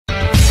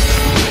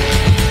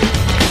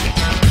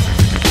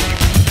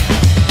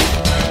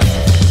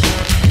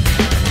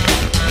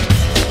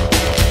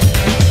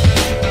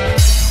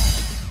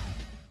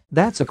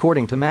That's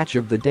according to Match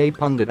of the Day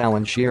pundit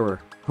Alan Shearer,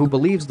 who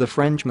believes the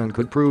Frenchman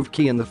could prove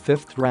key in the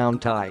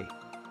fifth-round tie.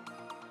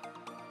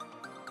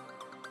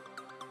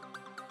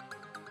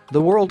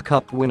 The World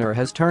Cup winner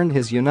has turned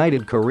his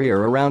United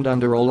career around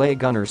under Ole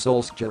Gunnar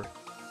Solskjaer.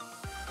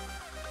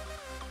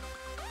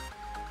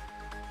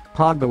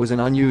 Pogba was an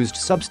unused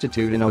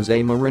substitute in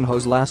Jose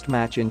Mourinho's last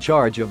match in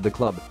charge of the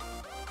club.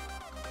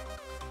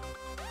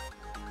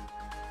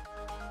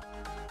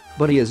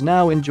 But he is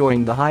now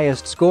enjoying the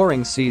highest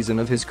scoring season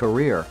of his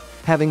career,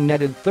 having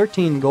netted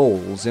 13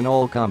 goals in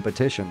all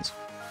competitions.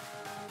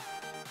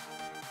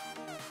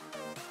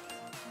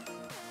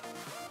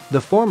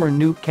 The former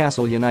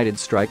Newcastle United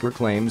striker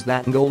claims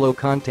that N'Golo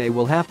Kante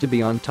will have to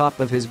be on top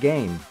of his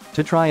game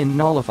to try and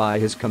nullify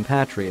his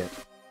compatriot.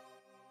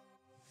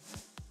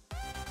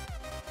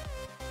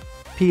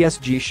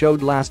 PSG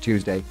showed last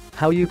Tuesday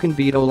how you can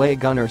beat Ole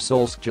Gunnar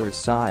Solskjaer's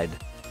side.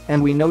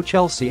 And we know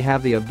Chelsea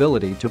have the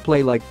ability to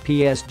play like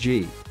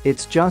PSG,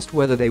 it's just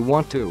whether they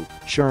want to,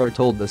 Sherer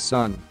told The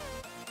Sun.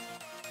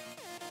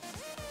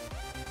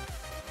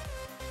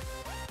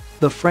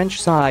 The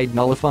French side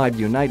nullified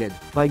United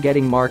by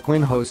getting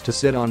Marquinhos to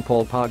sit on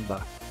Paul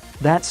Pogba.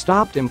 That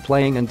stopped him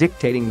playing and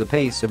dictating the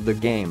pace of the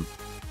game.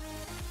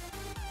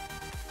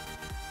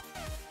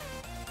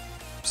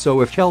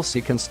 So if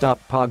Chelsea can stop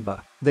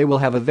Pogba, they will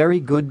have a very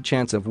good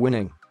chance of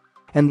winning.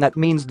 And that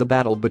means the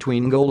battle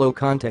between N'Golo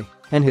Kante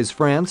and his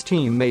France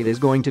teammate is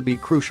going to be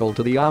crucial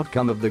to the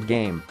outcome of the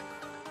game.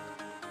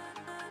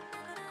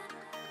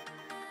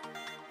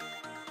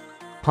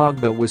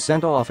 Pogba was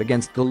sent off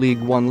against the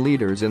Ligue 1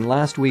 leaders in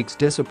last week's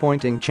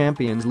disappointing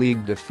Champions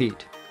League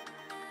defeat.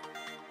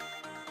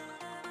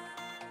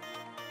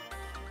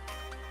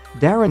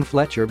 Darren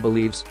Fletcher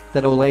believes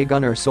that Ole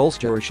Gunnar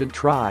Solskjaer should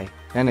try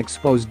and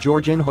expose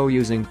Jorginho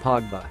using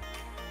Pogba.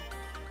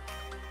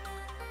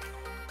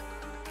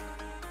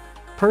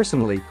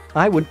 Personally,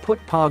 I would put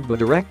Pogba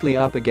directly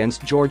up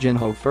against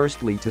Jorginho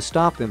firstly to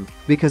stop him,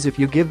 because if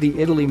you give the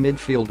Italy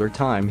midfielder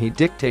time he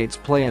dictates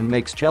play and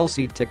makes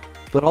Chelsea tick,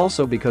 but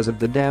also because of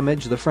the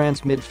damage the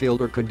France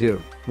midfielder could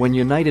do when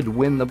United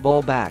win the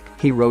ball back,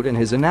 he wrote in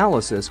his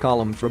analysis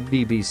column for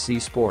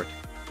BBC Sport.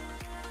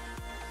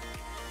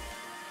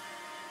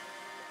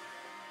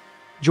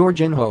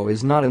 Jorginho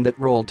is not in that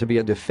role to be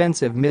a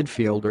defensive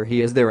midfielder,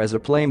 he is there as a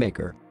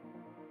playmaker.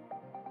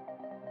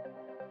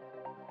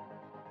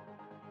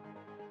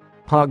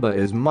 Pogba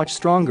is much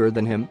stronger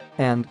than him,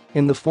 and,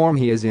 in the form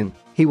he is in,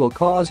 he will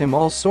cause him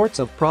all sorts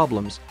of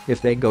problems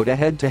if they go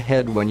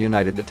head-to-head when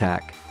United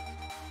attack.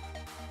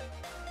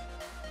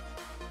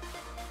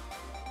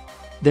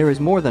 There is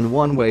more than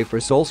one way for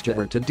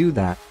Solskjaer to do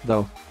that,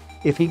 though.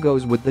 If he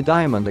goes with the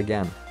diamond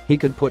again, he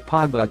could put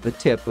Pogba at the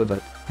tip of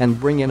it and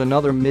bring in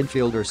another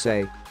midfielder,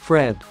 say,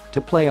 Fred,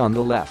 to play on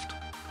the left.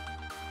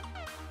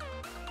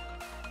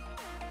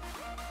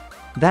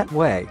 That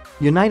way,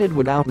 United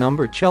would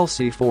outnumber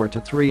Chelsea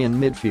 4-3 in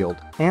midfield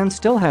and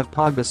still have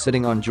Pogba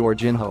sitting on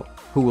Jorginho,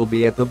 who will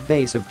be at the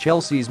base of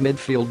Chelsea's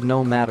midfield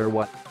no matter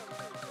what.